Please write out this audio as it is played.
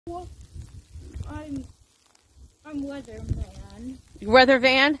Well, I'm WeatherVan.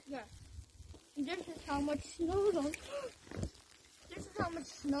 WeatherVan? Yeah. And this is how much snow is on. This is how much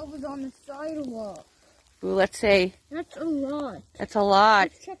snow is on the sidewalk. Ooh, let's see. That's a lot. That's a lot.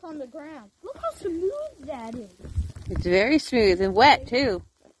 Let's check on the ground. Look how smooth that is. It's very smooth and wet too.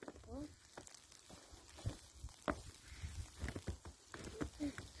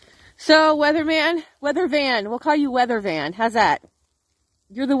 So, WeatherVan, we'll call you WeatherVan. How's that?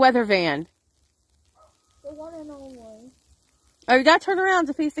 You're the WeatherVan. The one and only. Oh, you gotta turn around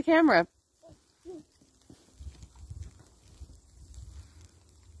to face the camera.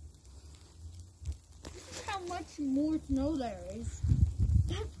 This is how much more snow there is.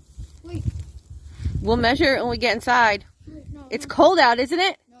 Wait. We'll measure it when we get inside. No, It's cold out, isn't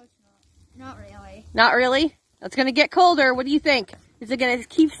it? No, it's not. Not really. Not really? It's gonna get colder. What do you think? Is it gonna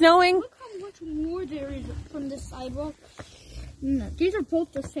keep snowing? Look how much more there is from the sidewalk. These are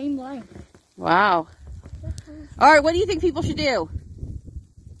both the same length. Wow. All right, what do you think people should do?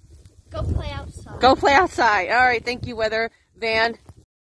 Go play outside. Go play outside. All right, thank you, WeatherVan.